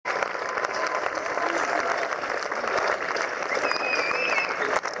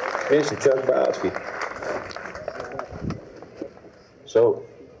Mr. Chuck Browski. So,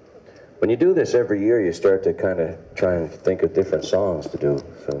 when you do this every year, you start to kind of try and think of different songs to do.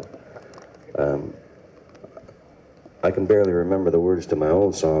 So, I can barely remember the words to my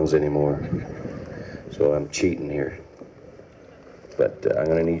own songs anymore. So I'm cheating here. But I'm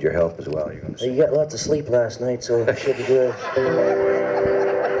going to need your help as well. You're gonna You got lots of sleep last night, so it should be good.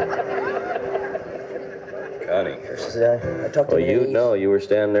 Connie. I talked to you were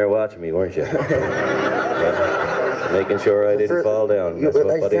standing there watching me, weren't you? Making sure I didn't fall down. I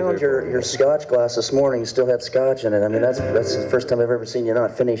found your scotch glass this morning. You still had scotch in it. I mean, that's the first time I've ever seen you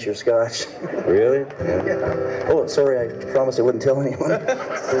not finish your scotch. Really? Yeah. Oh, sorry. I promised I wouldn't tell anyone.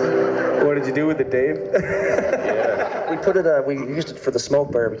 What did you do with it, Dave? We put it. We used it for the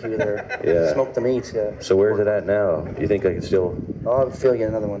smoke barbecue there. Yeah. Smoked the meat. Yeah. So where's it at now? Do you think I can still? Oh, I'll fill you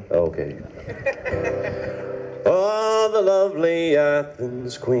another one. Okay. Oh, the lovely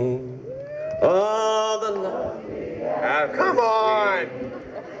Athens queen. Oh, the lovely. Come on!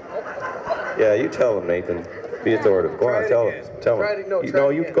 Yeah, you tell them, Nathan. Be authoritative. Go on, tell them. Tell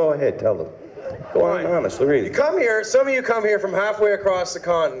them. You go ahead, tell them. Go on, honestly, really. You come here, some of you come here from halfway across the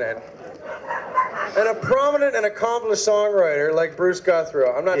continent, and a prominent and accomplished songwriter like Bruce Guthrie,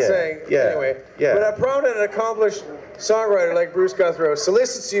 I'm not saying, anyway, but a prominent and accomplished songwriter like Bruce Guthrie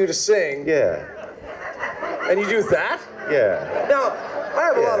solicits you to sing. Yeah. And you do that? Yeah. Now, I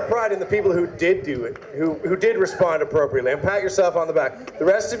have a lot of pride in the people who did do it, who did respond appropriately, and pat yourself on the back. The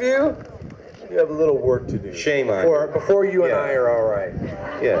rest of you, you have a little work to do. Shame on you. Before you and I are all right.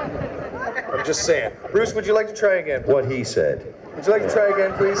 Yeah. I'm just saying. Bruce, would you like to try again? What he said. Would you like to try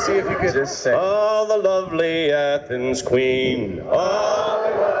again, please? See if you could. Just say. Oh, the lovely Athens queen. Oh,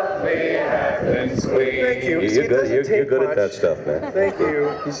 the lovely Athens queen. Thank you. You're good at that stuff, man. Thank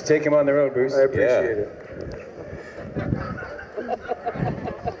you. You should take him on the road, Bruce. I appreciate it.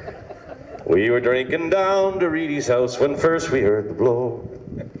 We were drinking down to Reedy's house when first we heard the blow.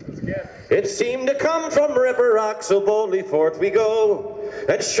 It seemed to come from Ripper Rock, so boldly forth we go.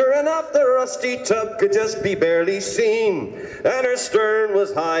 And sure enough, the rusty tub could just be barely seen. And her stern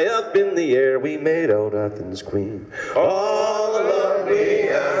was high up in the air. We made out Athens queen. Oh, the lovely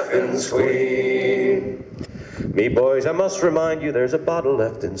Athens queen. Me boys, I must remind you there's a bottle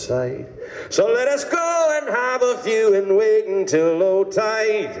left inside. So let us go and have a few and wait until low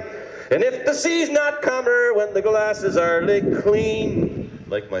tide. And if the sea's not calmer when the glasses are licked clean,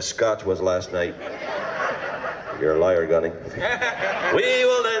 like my scotch was last night. You're a liar, Gunny. We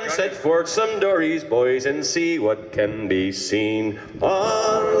will then set forth some dories, boys, and see what can be seen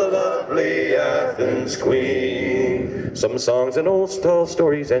on the lovely Athens queen. Some songs and old tall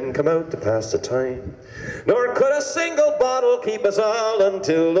stories and come out to pass the time. Nor could a single bottle keep us all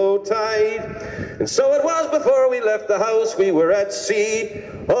until low tide. And so it was before we left the house, we were at sea.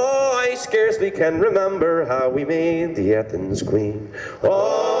 Oh, I scarcely can remember how we made the Athens queen.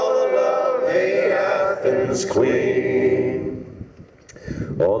 Oh, the lovely Athens queen.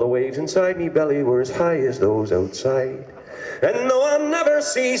 All the waves inside me belly were as high as those outside. And though I'm never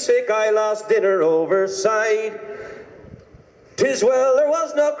seasick, I lost dinner overside. 'Tis well there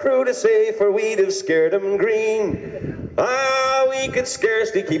was no crew to save, for we'd have scared 'em green. Ah, we could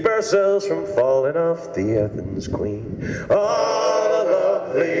scarcely keep ourselves from falling off the Athens queen. Oh, the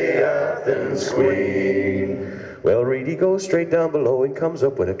lovely Athens queen. Well, Reedy goes straight down below and comes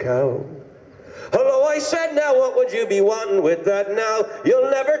up with a cow. Hello, I said, now what would you be wanting with that now? You'll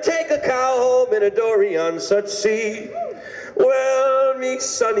never take a cow home in a dory on such sea. Well, me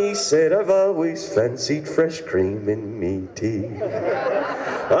son, he said, I've always fancied fresh cream in me tea.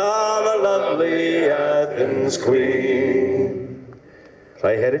 Ah, the lovely Athens queen.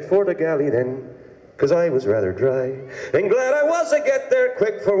 I headed for the galley then, 'cause I was rather dry, and glad I was to get there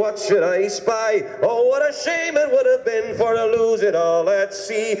quick, for what should I spy? Oh, what a shame it would have been for to lose it all at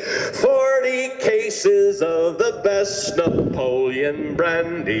sea. 40 cases of the best Napoleon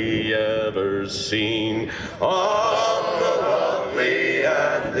brandy ever seen. On the lovely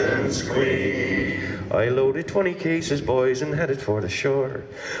Athens queen. I loaded 20 cases, boys, and headed for the shore.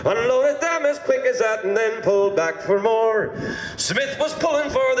 Unloaded them as quick as that and then pulled back for more. Smith was pulling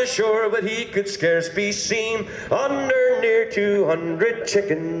for the shore, but he could scarce be seen under near 200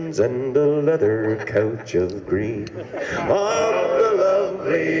 chickens and a leather couch of green. On the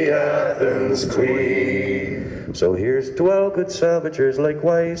lovely Athens queen. So here's to all good salvagers,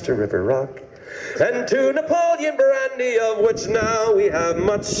 likewise to River Rock. And to Napoleon brandy, of which now we have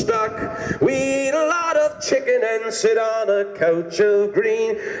much stock. We eat a lot of chicken and sit on a couch of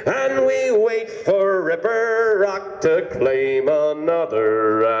green, and we wait for Ripper Rock to claim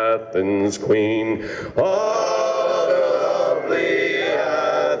another Athens queen. Oh, the lovely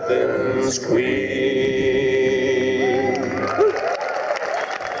Athens Athens queen.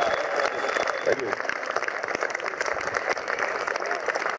 Thank you.